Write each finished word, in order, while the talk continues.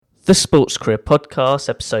The Sports Career Podcast,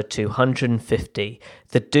 episode 250,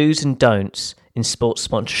 the do's and don'ts in sports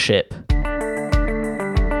sponsorship.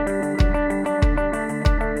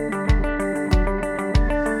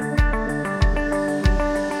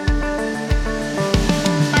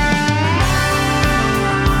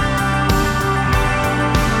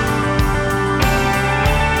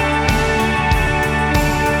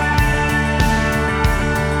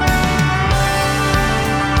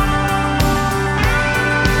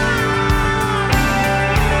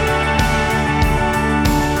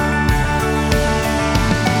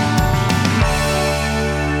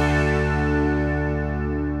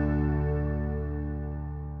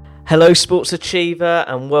 Hello Sports Achiever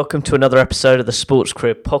and welcome to another episode of the Sports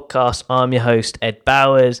Career Podcast. I'm your host Ed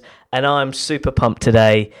Bowers and I'm super pumped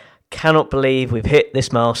today. Cannot believe we've hit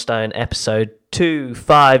this milestone, episode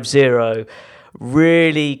 250.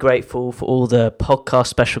 Really grateful for all the podcast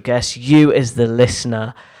special guests, you as the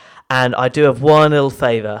listener. And I do have one little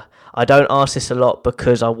favour. I don't ask this a lot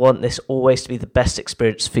because I want this always to be the best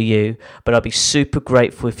experience for you, but I'd be super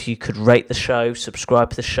grateful if you could rate the show,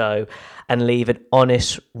 subscribe to the show, and leave an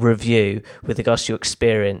honest review with regards to your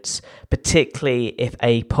experience, particularly if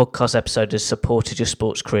a podcast episode has supported your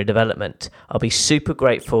sports career development. I'll be super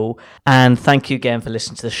grateful, and thank you again for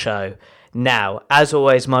listening to the show. Now, as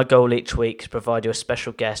always, my goal each week is to provide you a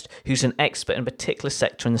special guest who's an expert in a particular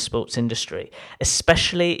sector in the sports industry,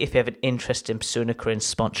 especially if you have an interest in pursuing a career in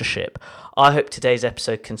sponsorship. I hope today's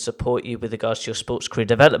episode can support you with regards to your sports career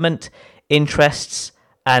development, interests,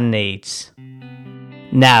 and needs.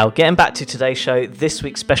 Now, getting back to today's show, this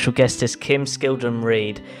week's special guest is Kim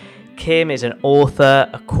Skildum-Reid. Kim is an author,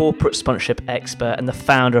 a corporate sponsorship expert, and the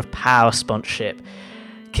founder of Power Sponsorship.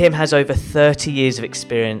 Kim has over 30 years of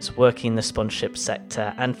experience working in the sponsorship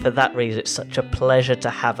sector, and for that reason, it's such a pleasure to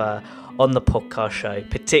have her on the podcast show,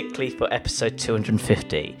 particularly for episode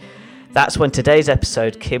 250. That's when today's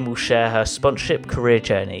episode, Kim will share her sponsorship career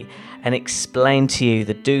journey and explain to you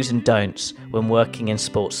the do's and don'ts when working in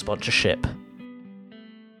sports sponsorship.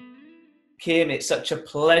 Kim, it's such a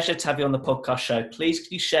pleasure to have you on the podcast show. Please,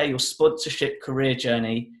 could you share your sponsorship career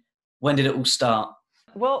journey? When did it all start?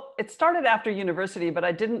 Well, it started after university, but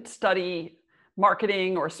I didn't study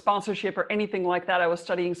marketing or sponsorship or anything like that. I was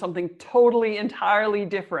studying something totally, entirely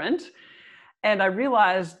different. And I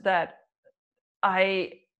realized that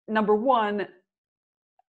number one,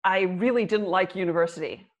 I really didn't like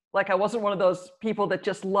university. Like I wasn't one of those people that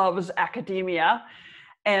just loves academia.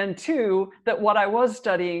 And two, that what I was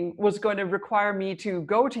studying was going to require me to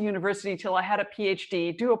go to university till I had a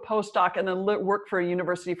PhD, do a postdoc, and then work for a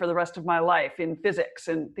university for the rest of my life in physics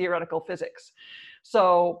and theoretical physics.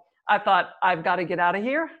 So I thought, I've got to get out of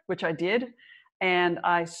here, which I did. And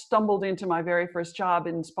I stumbled into my very first job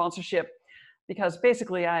in sponsorship because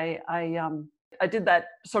basically I did that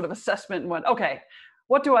sort of assessment and went, okay,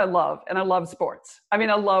 what do I love? And I love sports. I mean,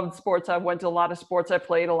 I loved sports. I went to a lot of sports. I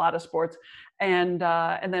played a lot of sports. And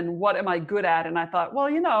then what am I good at? And I thought, well,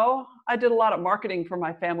 I did a lot of marketing for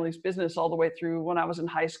my family's business all the way through when I was in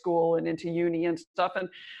high school and into uni and stuff. And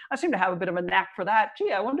I seem to have a bit of a knack for that.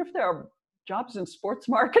 Gee, I wonder if there are jobs in sports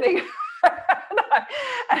marketing.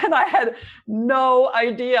 and I had no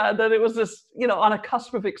idea that it was this, on a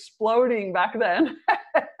cusp of exploding back then.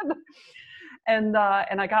 And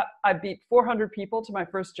I beat 400 people to my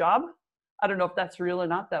first job. I don't know if that's real or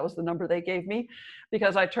not. That was the number they gave me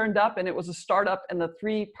because I turned up and it was a startup and the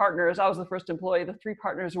three partners, I was the first employee, the three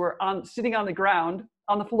partners were sitting on the ground,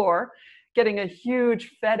 on the floor, getting a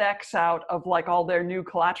huge FedEx out of like all their new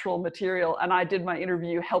collateral material. And I did my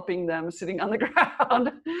interview helping them sitting on the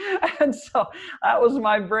ground. And so that was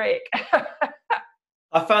my break.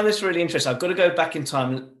 I found this really interesting. I've got to go back in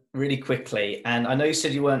time really quickly. And I know you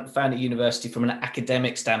said you weren't found at university from an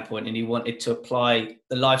academic standpoint and you wanted to apply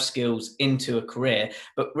the life skills into a career.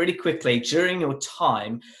 But really quickly, during your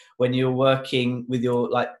time when you were working with your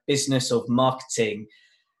business of marketing,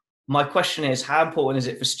 my question is, how important is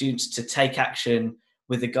it for students to take action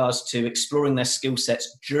with regards to exploring their skill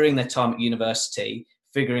sets during their time at university,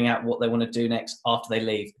 figuring out what they want to do next after they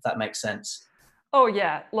leave, if that makes sense? Oh,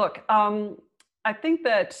 yeah. Look, I think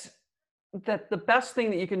that the best thing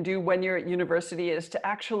that you can do when you're at university is to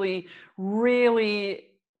actually really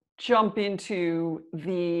jump into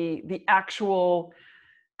the actual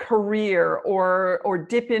career or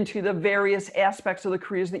dip into the various aspects of the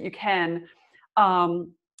careers that you can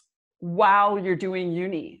while you're doing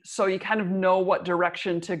uni. So you kind of know what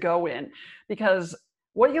direction to go in, because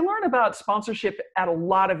what you learn about sponsorship at a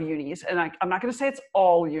lot of unis, and I'm not going to say it's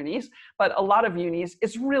all unis, but a lot of unis,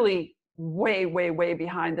 is really way, way, way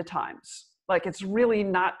behind the times. Like it's really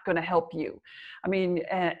not going to help you. I mean,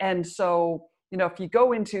 and so if you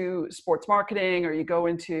go into sports marketing or you go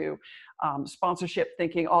into sponsorship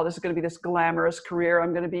thinking, oh, this is going to be this glamorous career,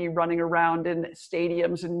 I'm going to be running around in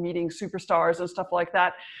stadiums and meeting superstars and stuff like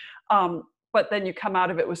that. But then you come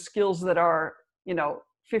out of it with skills that are,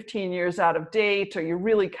 15 years out of date, or you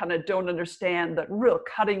really kind of don't understand the real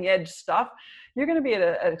cutting edge stuff, you're going to be at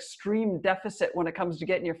an extreme deficit when it comes to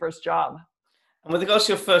getting your first job. And with regards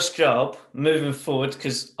to your first job, moving forward,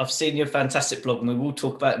 because I've seen your fantastic blog and we will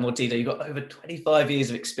talk about it in more detail. You've got over 25 years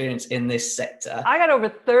of experience in this sector. I got over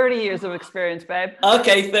 30 years of experience, babe.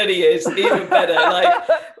 Okay, 30 years, even better. Like,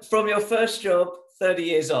 from your first job, 30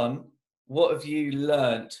 years on, what have you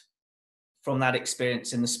learned from that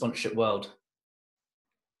experience in the sponsorship world?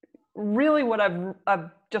 Really what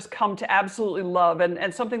I've just come to absolutely love,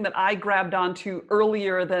 and something that I grabbed onto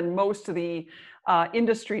earlier than most of the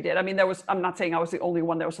industry did. I mean, I'm not saying I was the only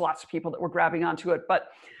one, there was lots of people that were grabbing onto it, but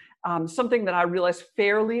something that I realized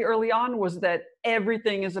fairly early on was that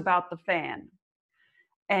everything is about the fan.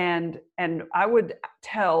 And I would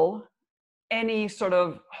tell any sort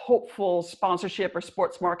of hopeful sponsorship or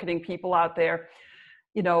sports marketing people out there,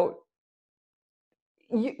 you're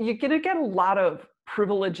going to get a lot of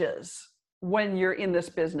privileges when you're in this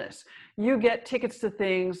business. You get tickets to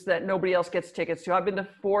things that nobody else gets tickets to. I've been to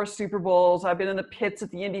 4 Super Bowls. I've been in the pits at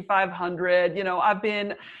the Indy 500. I've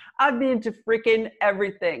been to freaking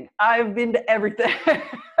everything. I've been to everything.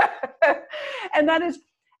 and that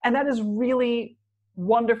is really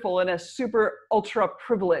wonderful and a super ultra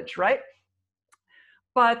privilege, right?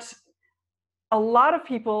 But a lot of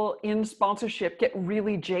people in sponsorship get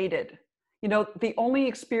really jaded. The only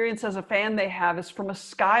experience as a fan they have is from a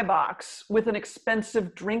skybox with an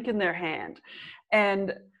expensive drink in their hand.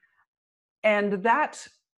 And that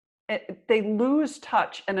they lose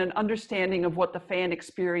touch and an understanding of what the fan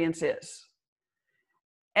experience is.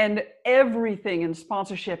 And everything in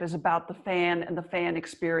sponsorship is about the fan and the fan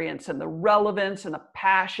experience and the relevance and the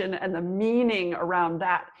passion and the meaning around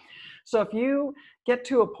that. So if you get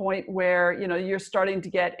to a point where, you're starting to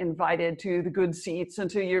get invited to the good seats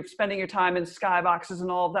and you're spending your time in skyboxes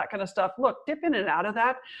and all of that kind of stuff, look, dip in and out of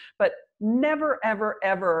that, but never, ever,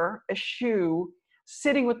 ever eschew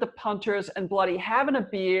sitting with the punters and bloody having a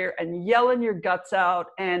beer and yelling your guts out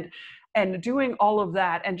and doing all of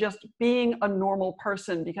that and just being a normal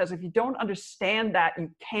person. Because if you don't understand that, you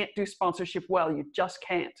can't do sponsorship well. You just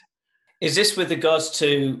can't. Is this with regards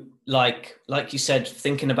to, like you said,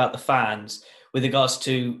 thinking about the fans, with regards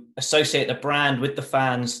to associate the brand with the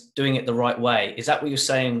fans, doing it the right way? Is that what you're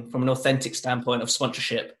saying from an authentic standpoint of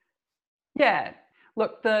sponsorship? Yeah.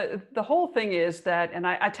 Look, the whole thing is that, and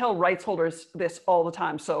I tell rights holders this all the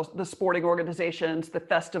time, so the sporting organizations, the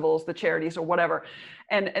festivals, the charities, or whatever,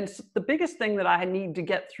 and the biggest thing that I need to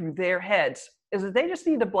get through their heads is that they just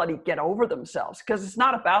need to bloody get over themselves, because it's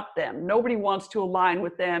not about them. Nobody wants to align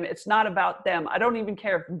with them. It's not about them. I don't even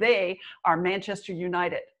care if they are Manchester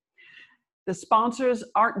United. The sponsors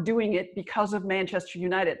aren't doing it because of Manchester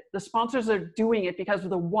United. The sponsors are doing it because of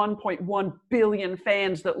the 1.1 billion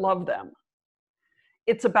fans that love them.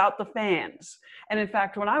 It's about the fans. And in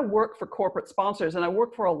fact, when I work for corporate sponsors, and I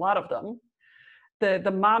work for a lot of them,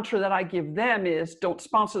 the mantra that I give them is, don't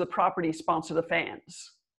sponsor the property, sponsor the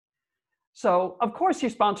fans. So of course you're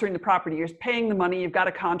sponsoring the property, you're paying the money, you've got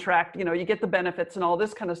a contract, you get the benefits and all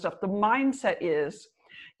this kind of stuff. The mindset is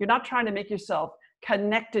you're not trying to make yourself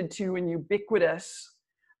connected to and ubiquitous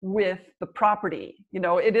with the property.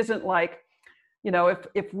 It isn't like,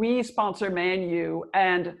 if we sponsor Man U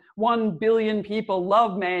and 1 billion people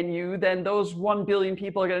love Man U, then those 1 billion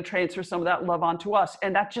people are going to transfer some of that love onto us.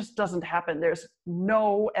 And that just doesn't happen. There's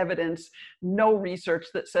no evidence, no research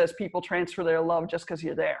that says people transfer their love just because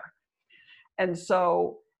you're there. And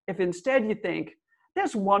so if instead you think,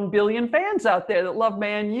 there's 1 billion fans out there that love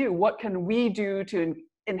Man U, what can we do to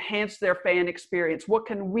enhance their fan experience? What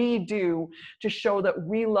can we do to show that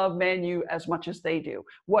we love Man U as much as they do?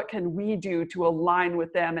 What can we do to align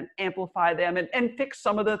with them and amplify them and fix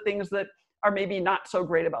some of the things that are maybe not so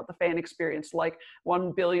great about the fan experience, like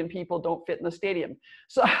 1 billion people don't fit in the stadium.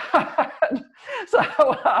 So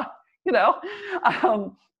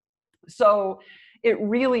it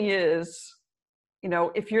really is,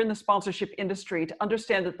 if you're in the sponsorship industry, to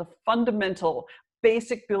understand that the fundamental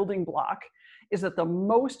basic building block is that the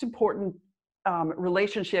most important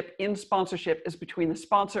relationship in sponsorship is between the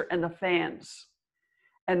sponsor and the fans.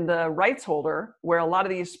 And the rights holder, where a lot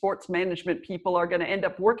of these sports management people are going to end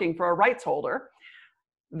up working for a rights holder,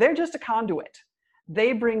 they're just a conduit.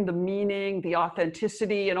 They bring the meaning, the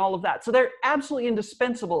authenticity, and all of that. So they're absolutely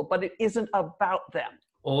indispensable, but it isn't about them.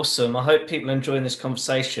 Awesome. I hope people are enjoying this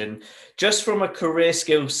conversation. Just from a career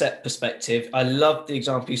skill set perspective, I love the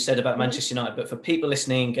example you said about Mhm. Manchester United, but for people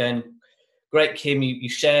listening, going, great, Kim, you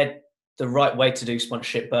shared the right way to do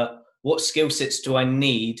sponsorship, but what skill sets do I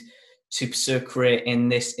need to pursue a career in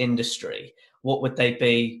this industry? What would they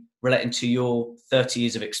be relating to your 30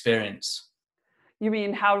 years of experience? You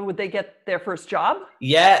mean how would they get their first job?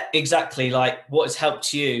 Yeah, exactly. Like what has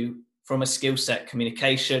helped you from a skill set,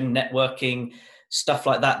 communication, networking, stuff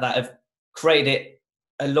like that have created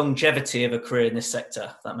a longevity of a career in this sector,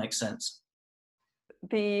 if that makes sense.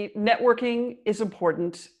 The networking is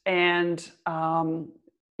important, and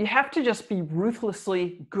you have to just be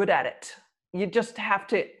ruthlessly good at it. You just have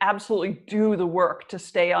to absolutely do the work to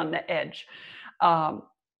stay on the edge. Um,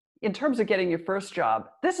 in terms of getting your first job,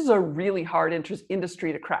 this is a really hard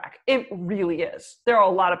industry to crack. It really is. There are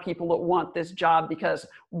a lot of people that want this job because,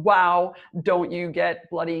 wow, don't you get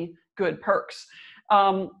bloody good perks.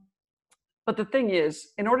 Um, but the thing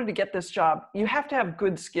is, in order to get this job, you have to have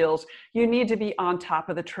good skills. You need to be on top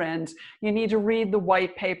of the trends. You need to read the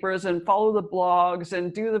white papers and follow the blogs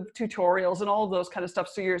and do the tutorials and all of those kind of stuff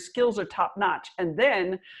so your skills are top notch. And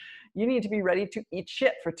then you need to be ready to eat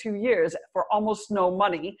shit for 2 years for almost no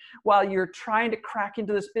money while you're trying to crack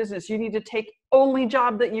into this business. You need to take only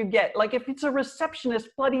job that you get. Like if it's a receptionist,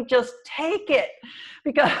 bloody just take it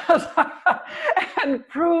because and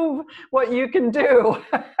prove what you can do.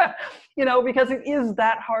 Because it is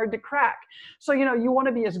that hard to crack. So, you want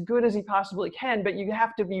to be as good as you possibly can, but you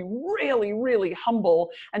have to be really, really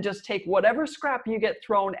humble and just take whatever scrap you get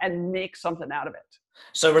thrown and make something out of it.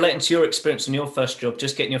 So relating to your experience in your first job,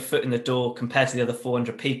 just getting your foot in the door compared to the other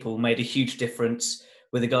 400 people made a huge difference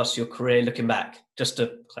with regards to your career looking back, just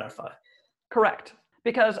to clarify. Correct.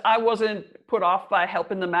 Because I wasn't put off by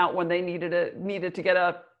helping them out when they needed to get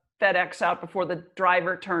a FedEx out before the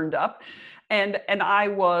driver turned up. And I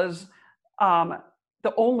was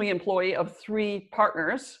the only employee of 3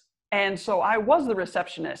 partners. And so I was the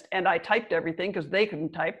receptionist and I typed everything because they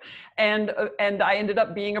couldn't type. And I ended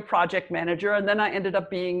up being a project manager. And then I ended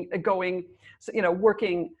up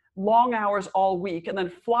working long hours all week and then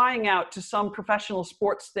flying out to some professional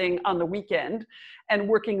sports thing on the weekend and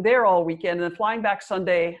working there all weekend and then flying back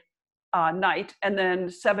Sunday night. And then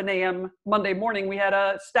 7 a.m. Monday morning, we had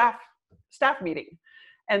a staff meeting.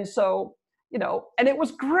 And so, and it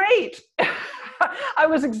was great. I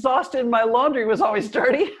was exhausted. My laundry was always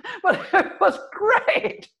dirty, but it was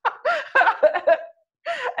great.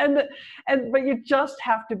 But you just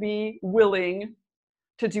have to be willing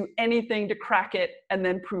to do anything to crack it and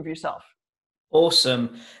then prove yourself.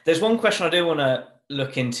 Awesome. There's one question I do want to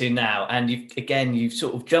look into now, and you've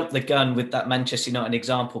sort of jumped the gun with that Manchester United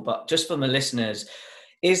example, but just for the listeners,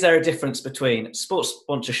 is there a difference between sports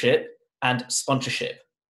sponsorship and sponsorship?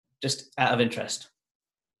 Just out of interest.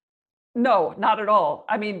 No, not at all.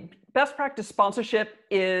 I mean, best practice sponsorship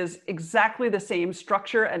is exactly the same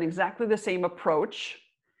structure and exactly the same approach,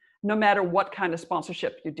 no matter what kind of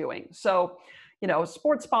sponsorship you're doing. So,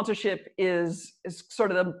 sports sponsorship is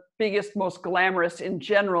sort of the biggest, most glamorous in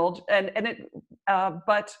general, and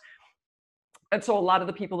so a lot of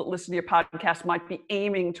the people that listen to your podcast might be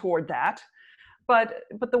aiming toward that. But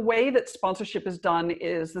the way that sponsorship is done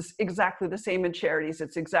is exactly the same in charities.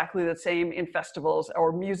 It's exactly the same in festivals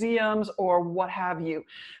or museums or what have you,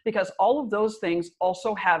 because all of those things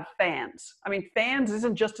also have fans. I mean, fans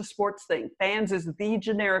isn't just a sports thing. Fans is the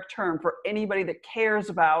generic term for anybody that cares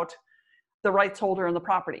about the rights holder and the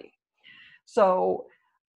property. So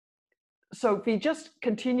if you just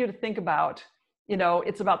continue to think about,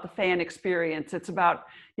 it's about the fan experience. It's about,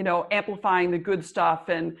 amplifying the good stuff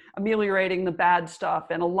and ameliorating the bad stuff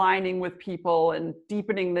and aligning with people and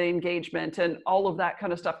deepening the engagement and all of that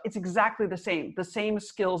kind of stuff. It's exactly the same. The same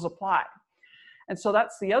skills apply. And so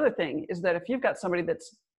that's the other thing, is that if you've got somebody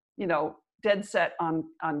that's, dead set on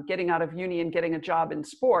getting out of uni and getting a job in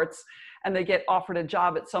sports, and they get offered a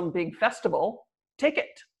job at some big festival, take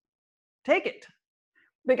it.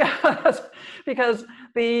 Because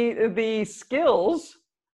the skills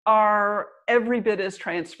are every bit as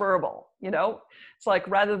transferable. It's like,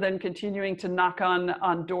 rather than continuing to knock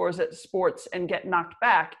on doors at sports and get knocked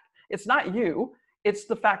back, it's not you, it's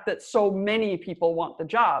the fact that so many people want the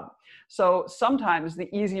job. So sometimes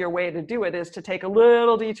the easier way to do it is to take a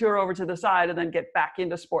little detour over to the side and then get back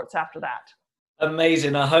into sports after that.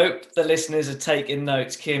 Amazing. I hope the listeners are taking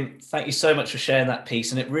notes. Kim, thank you so much for sharing that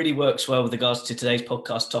piece. And it really works well with regards to today's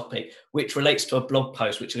podcast topic, which relates to a blog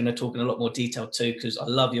post, which we're going to talk in a lot more detail too, because I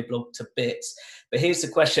love your blog to bits. But here's the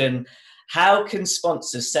question: how can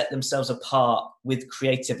sponsors set themselves apart with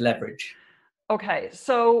creative leverage? Okay,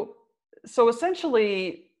 so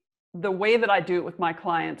essentially, the way that I do it with my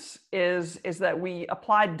clients is that we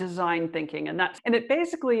apply design thinking, and it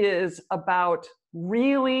basically is about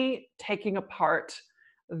really taking apart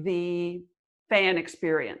the fan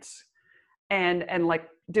experience and like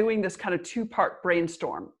doing this kind of two-part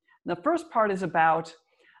brainstorm. And the first part is about,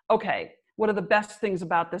 okay, what are the best things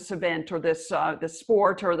about this event or this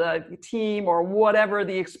sport or the team or whatever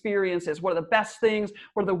the experience is? What are the best things?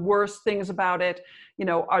 What are the worst things about it? You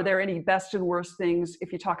know, are there any best and worst things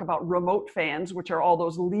if you talk about remote fans, which are all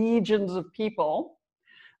those legions of people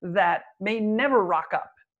that may never rock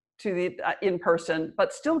up to the in person,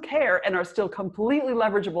 but still care and are still completely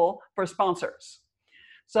leverageable for sponsors.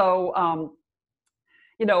 So,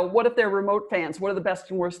 you know, what if they're remote fans? What are the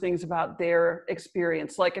best and worst things about their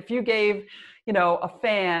experience? Like if you gave, you know, a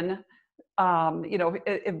fan, you know,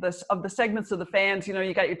 of the segments of the fans, you know,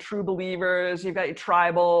 you got your true believers, you've got your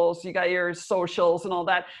tribals, you got your socials and all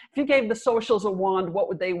that. If you gave the socials a wand, what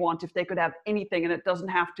would they want if they could have anything and it doesn't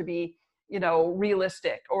have to be, you know,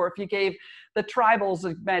 realistic? Or if you gave the tribals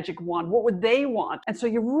a magic wand, what would they want? And so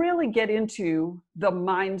you really get into the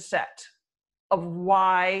mindset of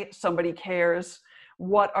why somebody cares.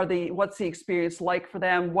 What's the experience like for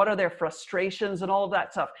them? What are their frustrations and all of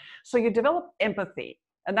that stuff? So you develop empathy.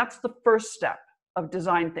 And that's the first step of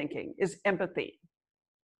design thinking, is empathy.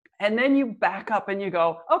 And then you back up and you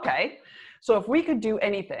go, okay, so if we could do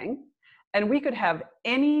anything and we could have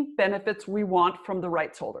any benefits we want from the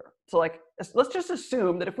rights holder. So like, let's just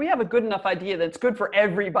assume that if we have a good enough idea that's good for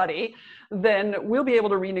everybody, then we'll be able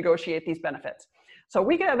to renegotiate these benefits. So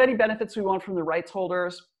we can have any benefits we want from the rights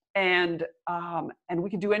holders, and we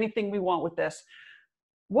can do anything we want with this.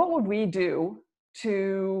 What would we do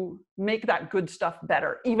to make that good stuff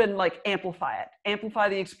better? Even like amplify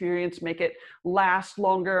the experience, make it last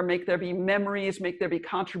longer, make there be memories, make there be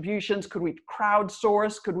contributions. Could we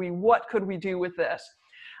crowdsource? What could we do with this?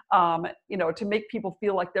 You know, to make people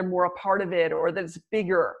feel like they're more a part of it or that it's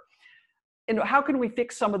bigger. You know, how can we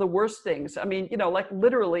fix some of the worst things? I mean, you know, like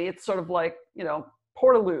literally it's sort of like, you know,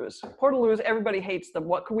 Portaloos, everybody hates them.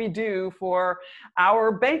 What can we do for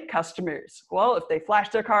our bank customers? Well, if they flash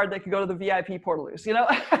their card, they can go to the VIP Portaloos, you know,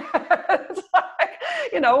 it's like,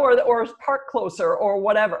 you know, or park closer or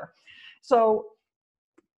whatever. So,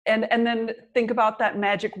 and then think about that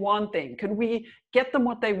magic wand thing. Can we get them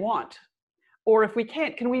what they want? Or if we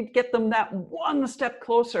can't, can we get them that one step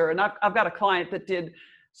closer? And I've got a client that did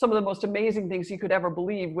some of the most amazing things you could ever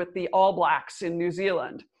believe with the All Blacks in New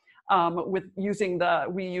Zealand. We use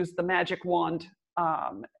the magic wand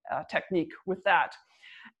technique with that.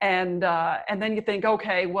 And then you think,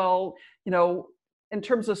 okay, well, you know, in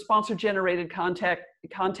terms of sponsor generated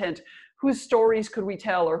content, whose stories could we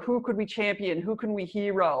tell, or who could we champion, who can we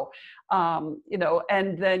hero? You know,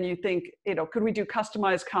 and then you think, you know, could we do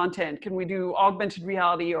customized content? Can we do augmented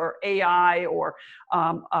reality or AI or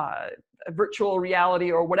virtual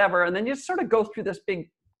reality or whatever? And then you sort of go through this big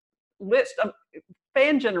list of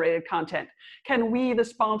fan-generated content. Can we, the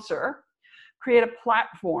sponsor, create a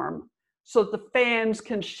platform so that the fans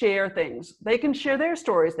can share things? They can share their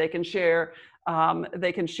stories. They can share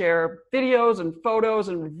videos and photos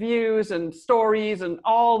and reviews and stories and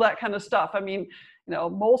all that kind of stuff. I mean, you know,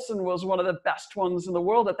 Molson was one of the best ones in the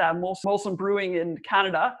world at that. Molson Brewing in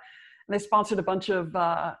Canada, and they sponsored a bunch of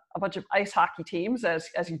ice hockey teams, as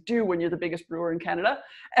you do when you're the biggest brewer in Canada,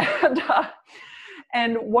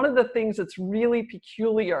 and one of the things that's really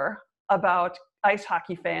peculiar about ice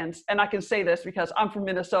hockey fans, and I can say this because I'm from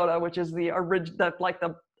Minnesota, which is the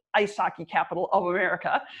ice hockey capital of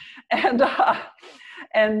America, and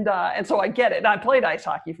so I get it. And I played ice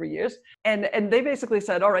hockey for years, and they basically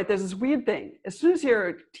said, all right, there's this weird thing. As soon as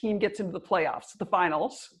your team gets into the playoffs, the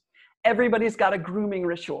finals, everybody's got a grooming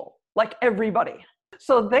ritual, like everybody.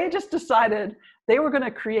 So they just decided they were going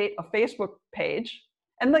to create a Facebook page.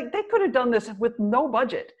 And like they could have done this with no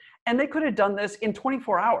budget, and they could have done this in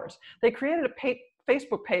 24 hours. They created a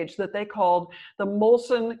Facebook page that they called the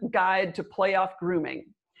Molson Guide to Playoff Grooming.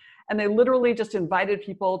 And they literally just invited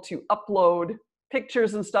people to upload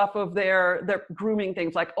pictures and stuff of their grooming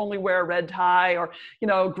things, like only wear a red tie, or, you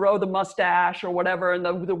know, grow the mustache or whatever. And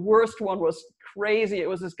the worst one was crazy. It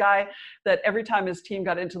was this guy that every time his team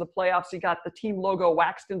got into the playoffs, he got the team logo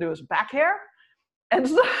waxed into his back hair. And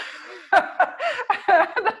so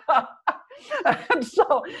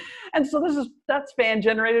and so that's fan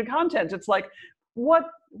generated content. It's like, what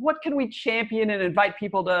can we champion and invite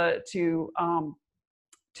people to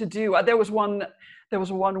do? There was one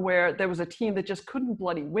where there was a team that just couldn't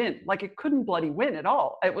bloody win. Like it couldn't bloody win at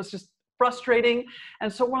all. It was just frustrating.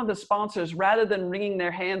 And so one of the sponsors, rather than wringing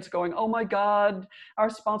their hands going, oh my God,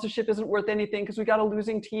 our sponsorship isn't worth anything because we got a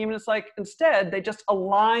losing team. And it's like, instead, they just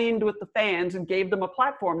aligned with the fans and gave them a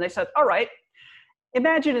platform. They said, all right,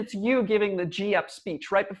 imagine it's you giving the G-Up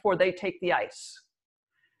speech right before they take the ice.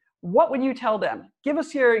 What would you tell them? Give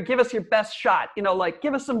us your best shot, like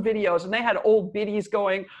give us some videos. And they had old biddies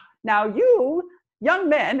going, now you young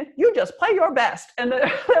men, you just play your best. And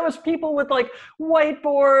there was people with like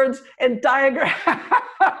whiteboards and diagrams.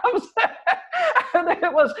 And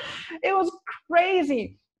it was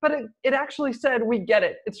crazy, but it actually said, we get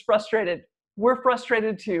it. It's frustrated. We're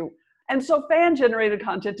frustrated too. And so fan generated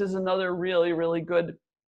content is another really, really good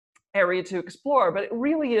area to explore, but it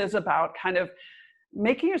really is about kind of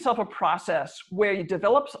making yourself a process where you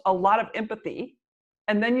develop a lot of empathy,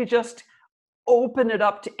 and then you just open it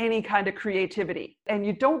up to any kind of creativity. And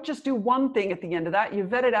you don't just do one thing at the end of that. You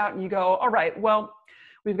vet it out and you go, all right, well,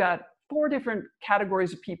 we've got 4 different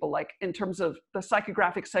categories of people, like in terms of the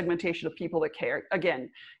psychographic segmentation of people that care. Again,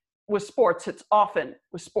 with sports, it's often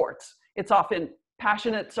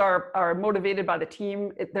passionates are motivated by the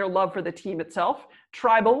team, their love for the team itself.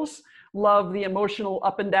 Tribals love the emotional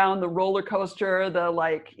up and down, the roller coaster, the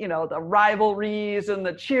rivalries and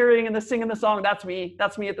the cheering and the singing the song. That's me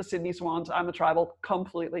at the Sydney Swans. I'm a tribal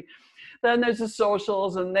completely. Then there's the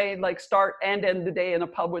socials, and they like start and end the day in a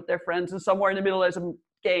pub with their friends, and somewhere in the middle there's a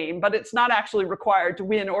game, but it's not actually required to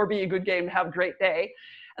win or be a good game to have a great day.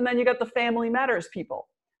 And then you got the family matters people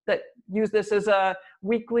that use this as a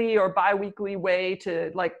weekly or bi-weekly way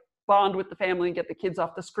to like bond with the family and get the kids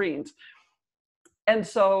off the screens. And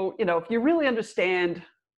so, if you really understand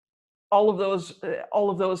all of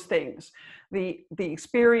those things, the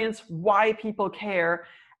experience, why people care,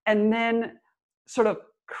 and then sort of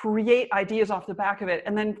create ideas off the back of it,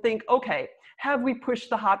 and then think, okay, have we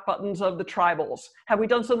pushed the hot buttons of the tribals? Have we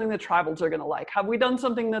done something the tribals are going to like? Have we done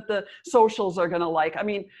something that the socials are going to like? I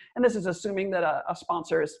mean, and this is assuming that a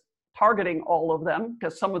sponsor is targeting all of them,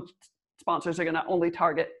 because some of the sponsors are going to only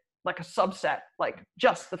target like a subset, like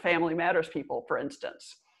just the family matters people, for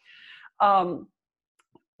instance.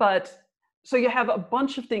 But so you have a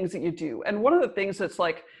bunch of things that you do. And one of the things that's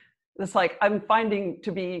like I'm finding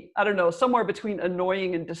to be, I don't know, somewhere between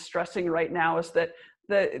annoying and distressing right now is that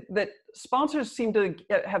that sponsors seem to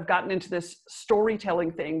have gotten into this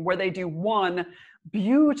storytelling thing where they do one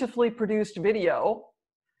beautifully produced video,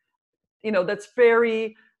 that's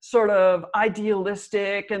very sort of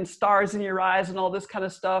idealistic and stars in your eyes and all this kind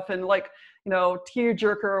of stuff, and like,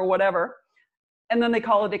 tearjerker or whatever. And then they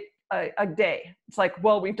call it a day. It's like,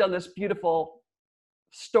 well, we've done this beautiful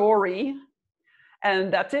story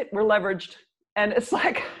and that's it. We're leveraged. And it's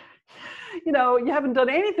like, you haven't done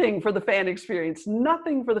anything for the fan experience,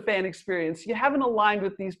 nothing for the fan experience. You haven't aligned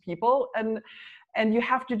with these people, and you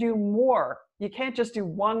have to do more. You can't just do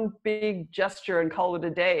one big gesture and call it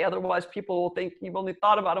a day. Otherwise, people will think you've only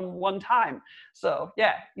thought about them one time. So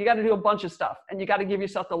yeah, you got to do a bunch of stuff, and you got to give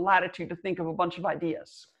yourself the latitude to think of a bunch of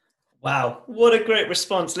ideas. Wow, what a great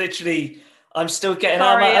response. Literally, I'm still getting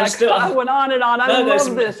Sorry, I went on and on. I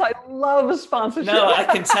love this. I love sponsorship. No, I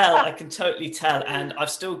can tell. I can totally tell. And I've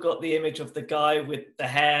still got the image of the guy with the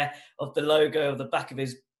hair of the logo of the back of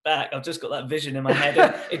his back. I've just got that vision in my head.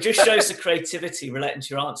 And it just shows the creativity relating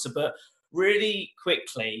to your answer. But really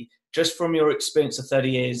quickly, just from your experience of 30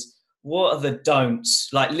 years, what are the don'ts,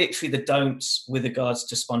 like literally the don'ts with regards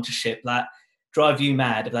to sponsorship that drive you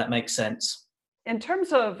mad, if that makes sense? In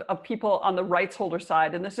terms of people on the rights holder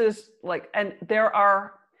side, and this is like, and there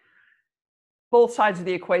are both sides of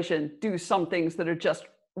the equation do some things that are just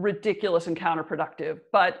ridiculous and counterproductive.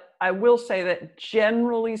 But I will say that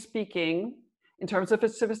generally speaking, in terms of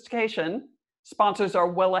sophistication, sponsors are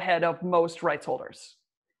well ahead of most rights holders.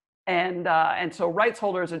 And so rights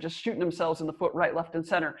holders are just shooting themselves in the foot right, left, and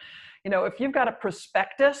center. If you've got a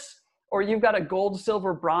prospectus or you've got a gold,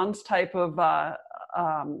 silver, bronze type of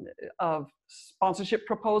sponsorship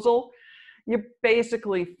proposal, you're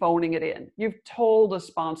basically phoning it in. You've told a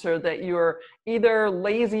sponsor that you're either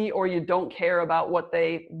lazy or you don't care about what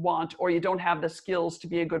they want, or you don't have the skills to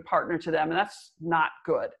be a good partner to them, and that's not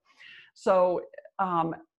good. So,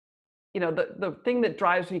 the thing that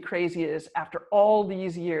drives me crazy is after all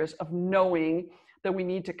these years of knowing that we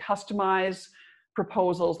need to customize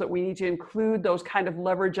proposals, that we need to include those kind of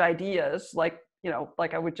leverage ideas, like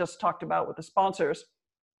I would just talked about with the sponsors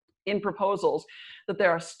in proposals, that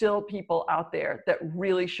there are still people out there that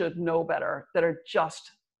really should know better, that are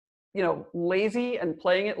just, lazy and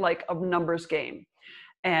playing it like a numbers game.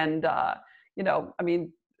 And,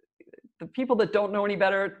 the people that don't know any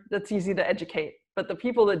better, that's easy to educate. But the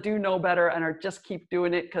people that do know better and are just keep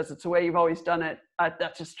doing it because it's the way you've always done it,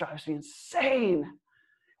 that just drives me insane.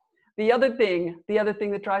 The other thing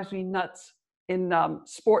that drives me nuts in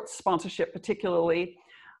sports sponsorship particularly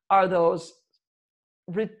are those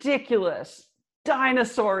ridiculous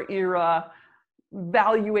dinosaur era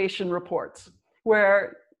valuation reports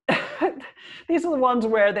where these are the ones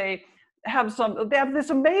where they have this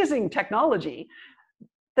amazing technology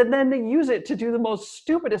that then they use it to do the most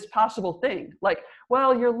stupidest possible thing. Like,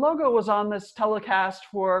 well, your logo was on this telecast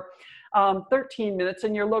for 13 minutes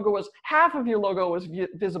and half of your logo was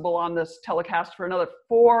visible on this telecast for another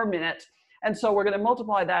 4 minutes. And so we're going to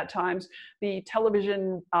multiply that times the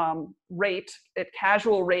television rate at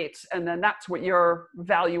casual rates. And then that's what your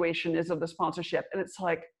valuation is of the sponsorship. And it's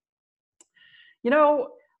like,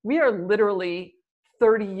 we are literally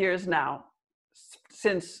 30 years now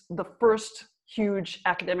since the first huge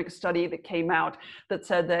academic study that came out that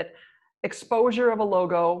said that exposure of a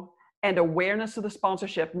logo and awareness of the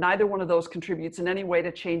sponsorship, neither one of those contributes in any way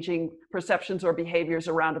to changing perceptions or behaviors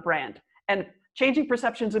around a brand. And changing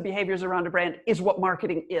perceptions and behaviors around a brand is what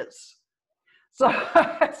marketing is. So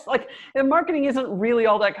it's like, and marketing isn't really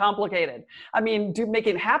all that complicated. I mean,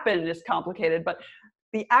 making it happen is complicated, but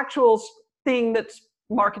the actual thing that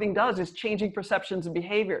marketing does is changing perceptions and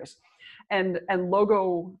behaviors. And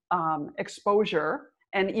logo exposure,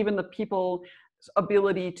 and even the people's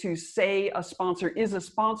ability to say a sponsor is a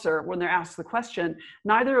sponsor when they're asked the question,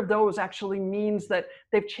 neither of those actually means that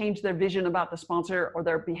they've changed their vision about the sponsor or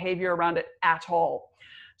their behavior around it at all.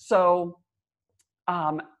 So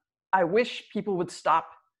I wish people would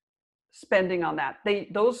stop spending on that.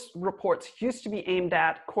 Those reports used to be aimed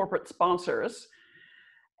at corporate sponsors,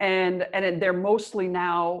 and they're mostly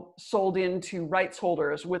now sold into rights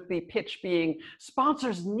holders, with the pitch being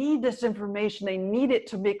sponsors need this information. They need it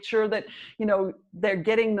to make sure that, they're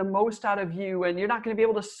getting the most out of you, and you're not going to be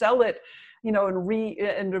able to sell it,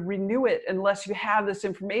 and renew it unless you have this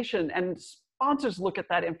information. And sponsors look at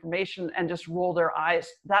that information and just roll their eyes.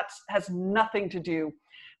 That has nothing to do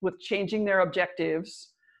with changing their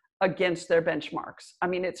objectives against their benchmarks. I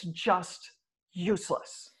mean, it's just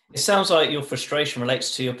useless. It sounds like your frustration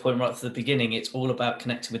relates to your point right from the beginning. It's all about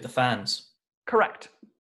connecting with the fans. Correct.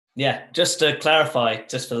 Yeah, just to clarify,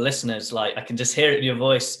 just for the listeners, like I can just hear it in your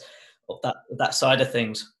voice of that side of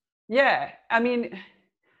things. Yeah, I mean,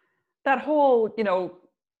 that whole,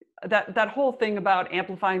 that whole thing about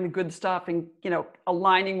amplifying the good stuff and,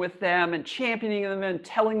 aligning with them and championing them and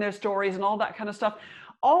telling their stories and all that kind of stuff,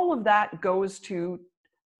 all of that goes to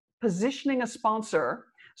positioning a sponsor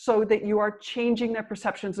so that you are changing their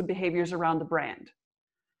perceptions and behaviors around the brand.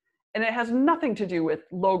 And it has nothing to do with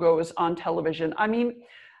logos on television. I mean,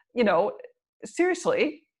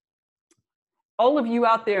 seriously, all of you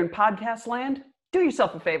out there in podcast land, do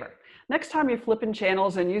yourself a favor. Next time you're flipping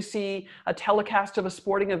channels and you see a telecast of a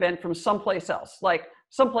sporting event from someplace else, like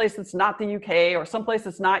someplace that's not the UK or someplace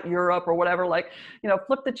that's not Europe or whatever,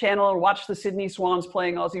 flip the channel and watch the Sydney Swans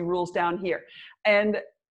playing Aussie Rules down here.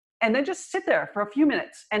 And then just sit there for a few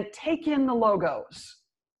minutes and take in the logos.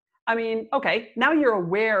 I mean, okay, now you're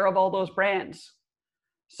aware of all those brands.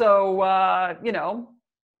 So,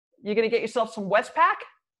 you're going to get yourself some Westpac?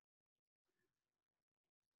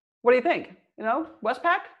 What do you think?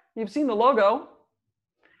 Westpac? You've seen the logo.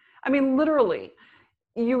 I mean, literally,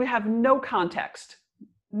 you have no context,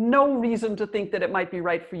 no reason to think that it might be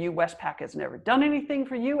right for you. Westpac has never done anything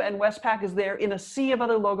for you, and Westpac is there in a sea of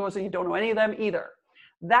other logos and you don't know any of them either.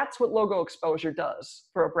 That's what logo exposure does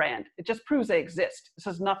for a brand. It just proves they exist. It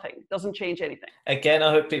says nothing. It doesn't change anything. Again,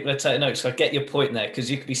 I hope people are taking notes. So I get your point there,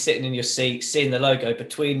 because you could be sitting in your seat, seeing the logo.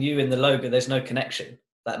 Between you and the logo, there's no connection.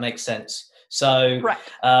 That makes sense. So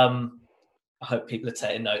I hope people are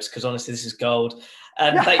taking notes, because honestly, this is gold.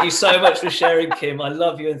 And thank you so much for sharing, Kim. I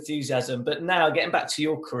love your enthusiasm. But now, getting back to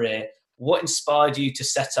your career, what inspired you to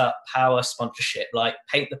set up Power Sponsorship? Like,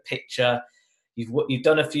 paint the picture. You've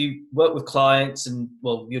done a few work with clients and,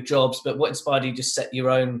 well, your jobs, but what inspired you to set your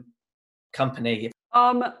own company?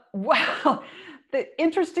 Well,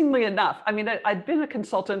 interestingly enough, I mean, I'd been a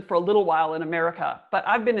consultant for a little while in America, but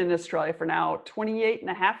I've been in Australia for now 28 and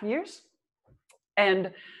a half years.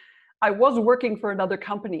 And I was working for another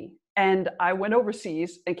company, and I went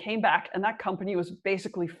overseas and came back, and that company was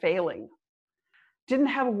basically failing. Didn't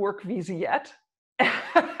have a work visa yet.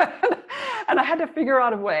 And I had to figure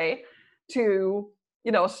out a way to,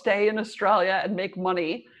 stay in Australia and make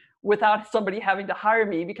money without somebody having to hire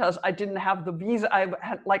me, because I didn't have the visa. I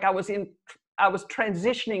was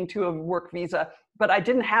transitioning to a work visa, but I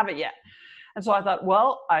didn't have it yet. And so I thought,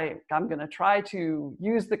 well, I'm going to try to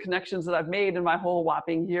use the connections that I've made in my whole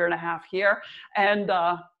whopping year and a half here and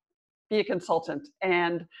be a consultant.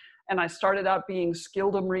 And I started out being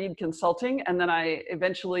Skildum-Reid Consulting, and then I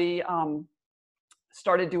eventually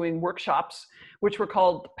started doing workshops, which were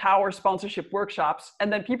called Power Sponsorship Workshops.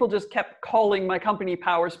 And then people just kept calling my company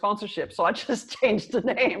Power Sponsorship. So I just changed the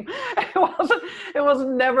name. It was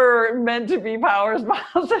never meant to be Power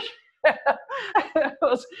Sponsorship. It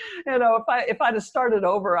was, if I'd have started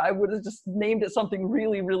over, I would have just named it something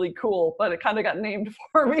really, really cool, but it kind of got named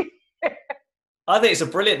for me. I think it's a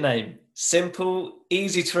brilliant name. Simple,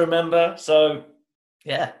 easy to remember. So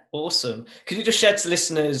yeah, awesome. Could you just share to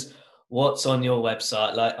listeners what's on your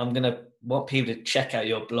website? Like, I'm going to want people to check out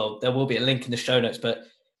your blog. There will be a link in the show notes, but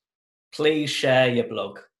please share your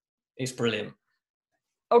blog. It's brilliant.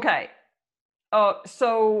 Okay.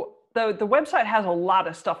 So the website has a lot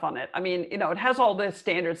of stuff on it. I mean, it has all the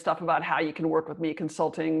standard stuff about how you can work with me,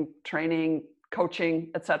 consulting, training, coaching,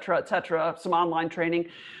 et cetera, some online training.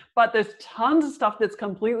 But there's tons of stuff that's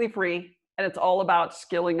completely free, and it's all about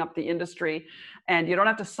skilling up the industry. And you don't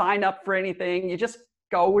have to sign up for anything. You just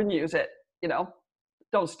go and use it.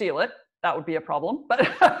 Don't steal it. That would be a problem, but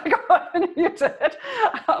go and use it.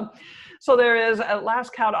 So there is, at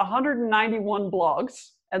last count, 191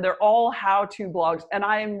 blogs, and they're all how-to blogs. And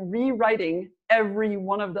I am rewriting every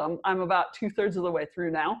one of them. I'm about 2/3 of the way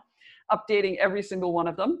through now, updating every single one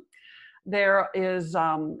of them. There's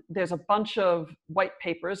a bunch of white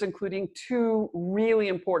papers, including 2 really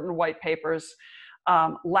important white papers.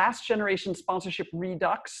 Last Generation Sponsorship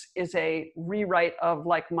Redux is a rewrite of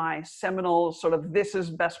like my seminal sort of this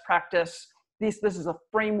is best practice. This is a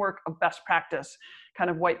framework of best practice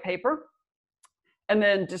kind of white paper. And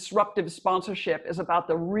then Disruptive Sponsorship is about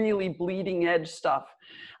the really bleeding edge stuff,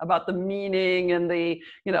 about the meaning and the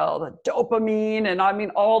dopamine, and I mean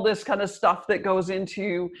all this kind of stuff that goes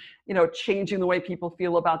into changing the way people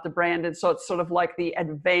feel about the brand. And so it's sort of like the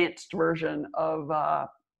advanced version of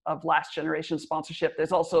Last Generation Sponsorship.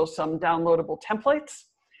 There's also some downloadable templates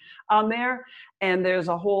on there, and there's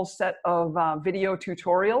a whole set of video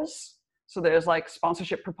tutorials. So there's like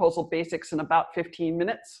sponsorship proposal basics in about 15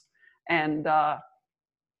 minutes, and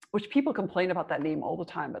which people complain about that name all the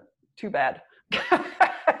time, but too bad.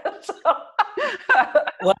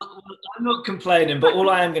 Well, I'm not complaining, but all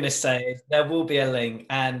I am going to say is there will be a link.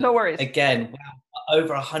 And no worries. Again,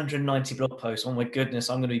 over 190 blog posts. Oh my goodness,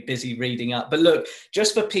 I'm going to be busy reading up. But look,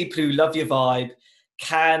 just for people who love your vibe,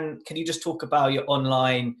 can you just talk about your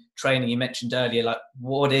online training you mentioned earlier? Like,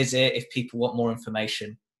 what is it if people want more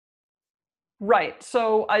information? Right.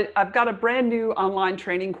 So I've got a brand new online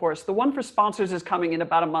training course. The one for sponsors is coming in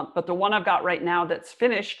about a month, but the one I've got right now that's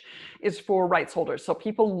finished is for rights holders. So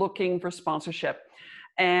people looking for sponsorship.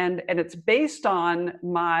 And it's based on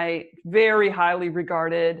my very highly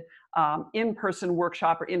regarded in-person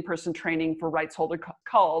workshop or in-person training for rights holder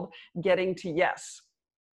called Getting to Yes.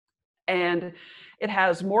 And it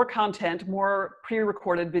has more content, more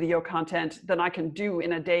pre-recorded video content than I can do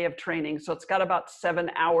in a day of training. So it's got about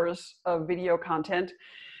 7 hours of video content.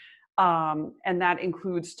 And that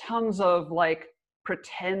includes tons of like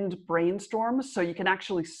pretend brainstorms. So you can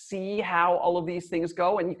actually see how all of these things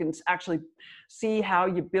go, and you can actually see how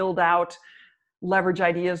you build out leverage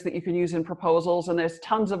ideas that you can use in proposals. And there's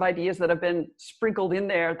tons of ideas that have been sprinkled in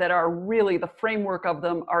there that are really, the framework of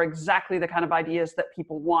them are exactly the kind of ideas that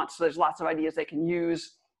people want. So there's lots of ideas they can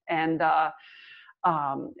use and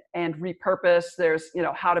repurpose. There's,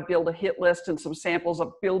 how to build a hit list and some samples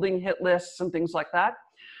of building hit lists and things like that.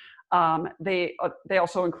 They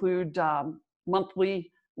also include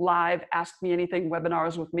monthly live Ask Me Anything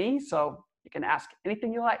webinars with me. So you can ask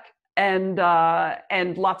anything you like. And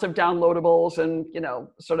lots of downloadables and,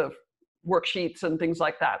 sort of worksheets and things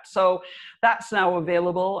like that. So that's now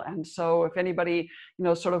available. And so if anybody,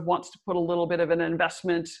 sort of wants to put a little bit of an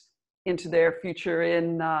investment into their future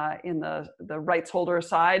in the rights holder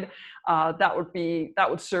side, that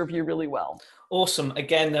would serve you really well. Awesome.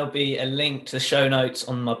 Again, there'll be a link to the show notes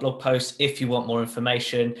on my blog post if you want more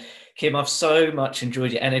information. Kim, I've so much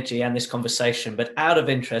enjoyed your energy and this conversation, but out of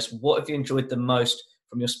interest, what have you enjoyed the most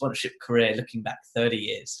from your sponsorship career looking back 30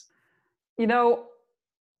 years?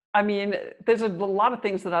 I mean, there's a lot of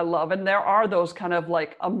things that I love, and there are those kind of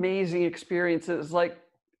like amazing experiences. Like,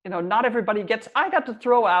 not everybody I got to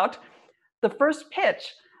throw out the first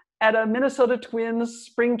pitch at a Minnesota Twins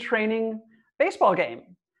spring training baseball game.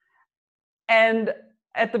 And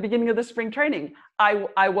at the beginning of the spring training,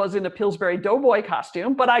 I was in a Pillsbury Doughboy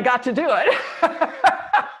costume, but I got to do it.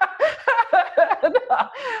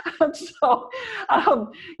 So,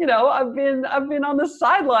 I've been on the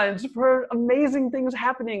sidelines for amazing things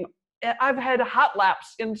happening. I've had hot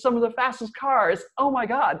laps in some of the fastest cars. Oh my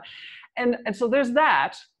God. And so there's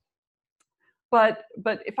that. but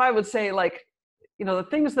if I would say, like, the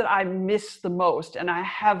things that I miss the most, and I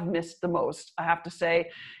have missed the most, I have to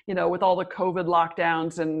say, with all the COVID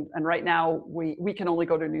lockdowns, and right now we can only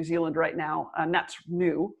go to New Zealand right now, and that's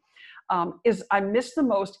new, is I miss the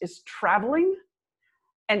most is traveling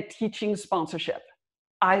and teaching sponsorship.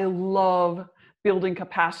 I love building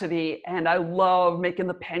capacity, and I love making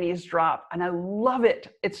the pennies drop, and I love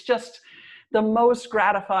it. It's just the most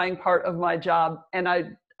gratifying part of my job. And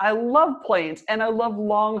I love planes, and I love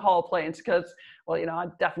long haul planes because, well,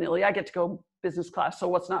 I get to go business class. So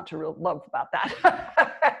what's not to real love about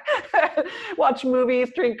that? Watch movies,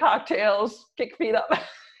 drink cocktails, kick feet up.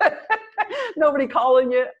 Nobody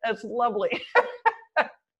calling you. It's lovely.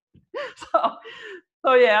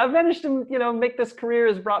 So yeah, I've managed to, make this career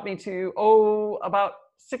has brought me to, about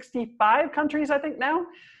 65 countries, I think now.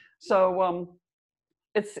 So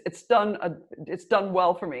it's done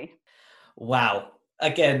well for me. Wow.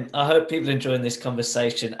 Again, I hope people are enjoying this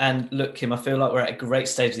conversation. And look, Kim, I feel like we're at a great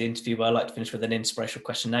stage of the interview where I like to finish with an inspirational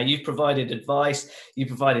question. Now, you've provided advice, you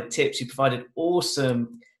provided tips, you provided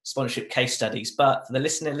awesome sponsorship case studies. But for the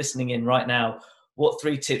listener listening in right now, what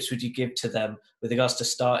 3 tips would you give to them with regards to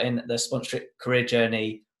starting their sponsorship career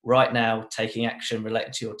journey right now, taking action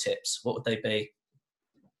related to your tips? What would they be?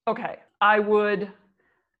 Okay, I would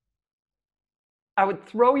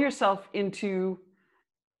throw yourself into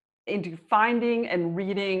finding and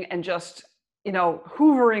reading and just,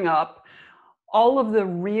 hoovering up all of the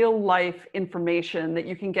real life information that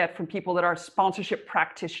you can get from people that are sponsorship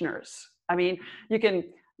practitioners. I mean, you can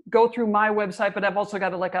go through my website, but I've also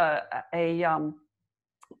got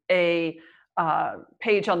a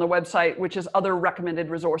page on the website, which is other recommended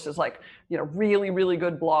resources, like, really, really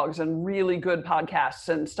good blogs and really good podcasts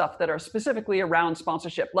and stuff that are specifically around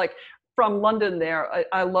sponsorship. Like from London there,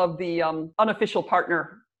 I love the Unofficial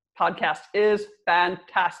Partner podcast. Is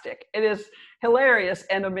fantastic. It is hilarious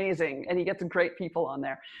and amazing. And he gets great people on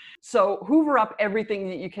there. So hoover up everything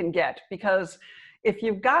that you can get, because if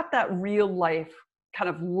you've got that real life kind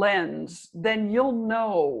of lens, then you'll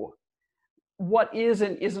know what is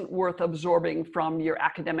and isn't worth absorbing from your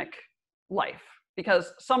academic life,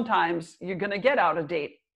 because sometimes you're going to get out of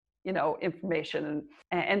date, information.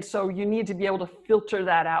 And so you need to be able to filter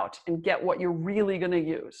that out and get what you're really going to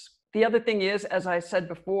use. The other thing is, as I said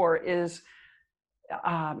before, is,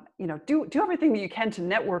 do everything that you can to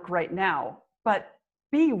network right now, but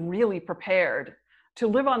be really prepared to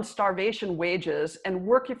live on starvation wages and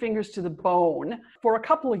work your fingers to the bone for a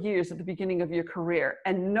couple of years at the beginning of your career,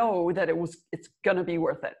 and know that it's going to be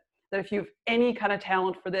worth it. That if you have any kind of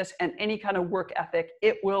talent for this and any kind of work ethic,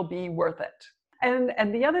 it will be worth it.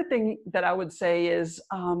 And the other thing that I would say is,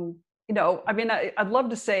 I'd love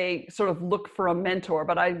to say sort of look for a mentor,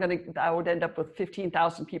 but I would end up with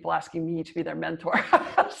 15,000 people asking me to be their mentor.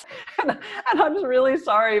 and I'm just really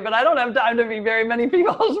sorry, but I don't have time to be very many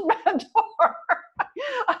people's mentor.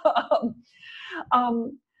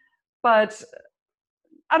 But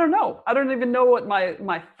I don't know. I don't even know what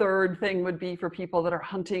my third thing would be for people that are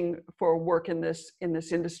hunting for work in this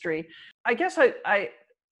industry. I guess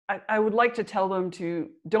I would like to tell them to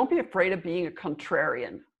don't be afraid of being a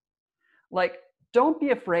contrarian. Like, don't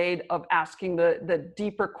be afraid of asking the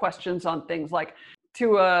deeper questions on things. Like,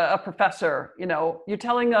 to a professor, you're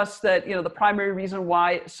telling us that, the primary reason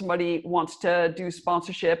why somebody wants to do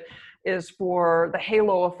sponsorship is for the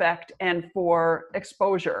halo effect and for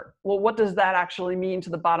exposure. Well, what does that actually mean to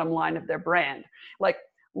the bottom line of their brand? Like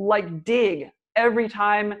dig every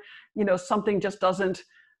time, something just doesn't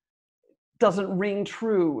ring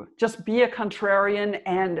true. Just be a contrarian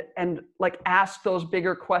and like ask those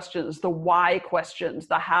bigger questions, the why questions,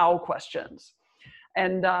 the how questions.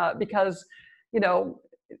 And because,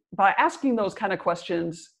 by asking those kind of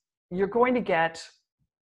questions, you're going to get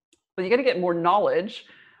more knowledge,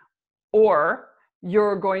 or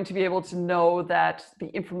you're going to be able to know that the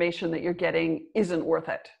information that you're getting isn't worth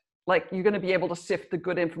it. Like, you're going to be able to sift the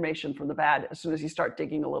good information from the bad as soon as you start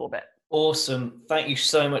digging a little bit. Awesome. Thank you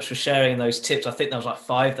so much for sharing those tips. I think there was like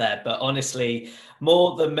 5 there, but honestly,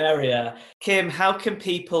 more the merrier. Kim, how can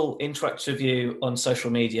people interact with you on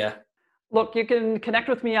social media? Look, you can connect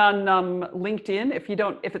with me on LinkedIn.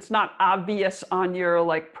 If it's not obvious on your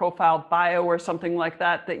like profile bio or something like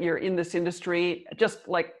that you're in this industry, just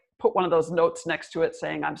like put one of those notes next to it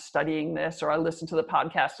saying I'm studying this, or I listen to the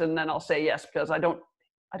podcast, and then I'll say yes, because I don't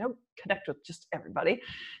connect with just everybody.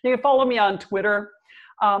 You can follow me on Twitter.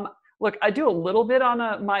 Look, I do a little bit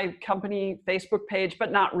on my company Facebook page,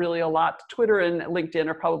 but not really a lot. Twitter and LinkedIn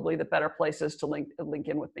are probably the better places to link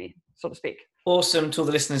in with me, so to speak. Awesome. To all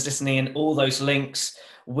the listeners listening in, all those links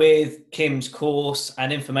with Kim's course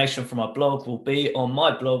and information from our blog will be on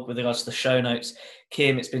my blog with regards to the show notes.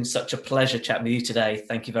 Kim, it's been such a pleasure chatting with you today.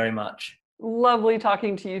 Thank you very much. Lovely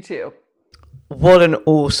talking to you too. What an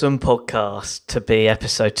awesome podcast to be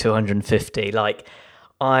episode 250. Like,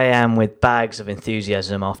 I am with bags of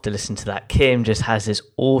enthusiasm after listening to that. Kim just has this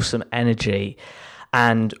awesome energy,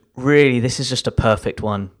 and really this is just a perfect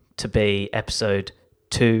one to be episode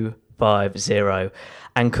 250,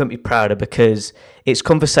 and couldn't be prouder, because it's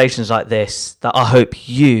conversations like this that I hope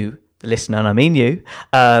you, the listener, and I mean you,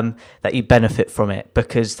 that you benefit from it,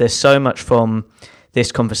 because there's so much from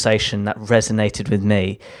this conversation that resonated with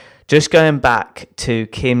me. Just going back to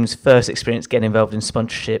Kim's first experience getting involved in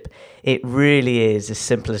sponsorship, it really is as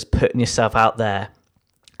simple as putting yourself out there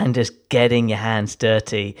and just getting your hands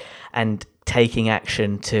dirty and taking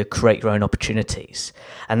action to create your own opportunities.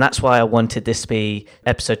 And that's why I wanted this to be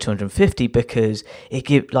episode 250, because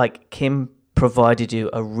Kim provided you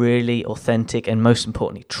a really authentic and, most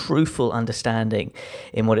importantly, truthful understanding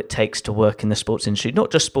in what it takes to work in the sports industry.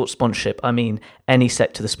 Not just sports sponsorship, I mean any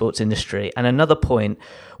sector of the sports industry. And another point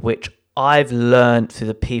which I've learned through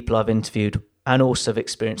the people I've interviewed and also have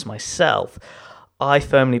experienced myself, I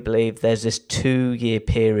firmly believe there's this 2-year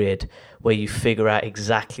period where you figure out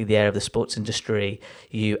exactly the area of the sports industry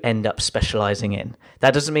you end up specializing in.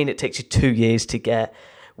 That doesn't mean it takes you 2 years to get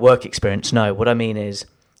work experience. No, what I mean is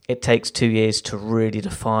it takes 2 years to really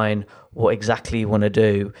define what exactly you want to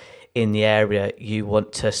do in the area you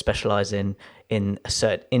want to specialize in a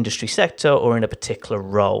certain industry sector or in a particular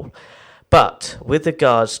role. But with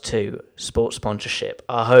regards to sports sponsorship,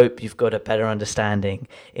 I hope you've got a better understanding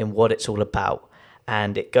in what it's all about.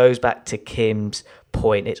 And it goes back to Kim's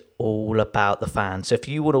point, it's all about the fans. So if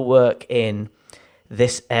you want to work in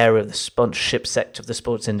this area of the sponsorship sector of the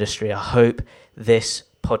sports industry, I hope this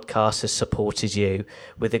podcast has supported you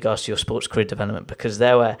with regards to your sports career development, because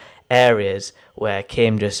there were areas where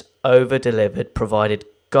Kim just over-delivered, provided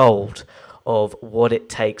gold of what it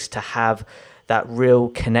takes to have that real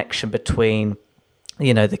connection between,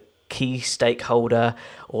 the key stakeholder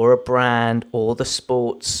or a brand or the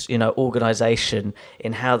sports, organization,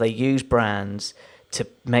 in how they use brands to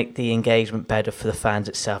make the engagement better for the fans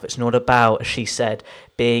itself. It's not about, as she said,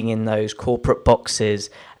 being in those corporate boxes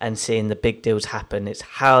and seeing the big deals happen. It's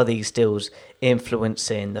how these deals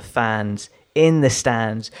influencing the fans in the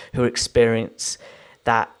stands who experience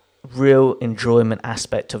that real enjoyment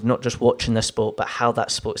aspect of not just watching the sport, but how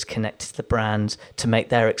that sport is connected to the brands to make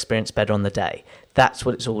their experience better on the day. That's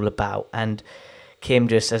what it's all about. And Kim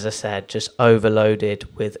just, as I said, just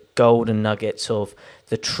overloaded with golden nuggets of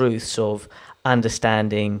the truths of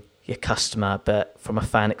understanding your customer, but from a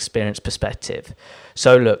fan experience perspective.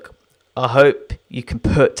 So look, I hope you can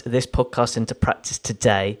put this podcast into practice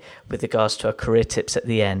today with regards to our career tips at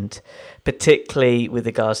the end, particularly with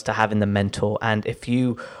regards to having the mentor. And if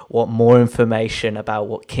you want more information about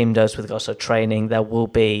what Kim does with regards to training, there will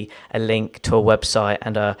be a link to a website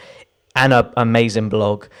and an amazing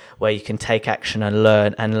blog where you can take action and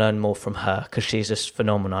learn more from her, because she's just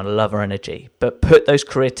phenomenal. I love her energy. But put those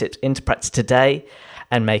career tips into practice today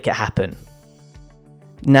and make it happen.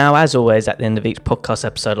 Now, as always, at the end of each podcast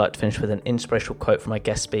episode, I'd like to finish with an inspirational quote from my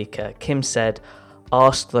guest speaker. Kim said,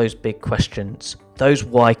 "Ask those big questions, those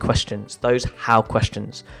why questions, those how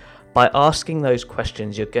questions. By asking those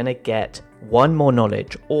questions, you're going to get 1, more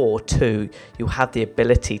knowledge, or 2, you'll have the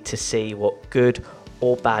ability to see what good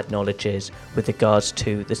or bad knowledge is with regards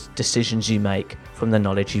to the decisions you make from the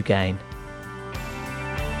knowledge you gain."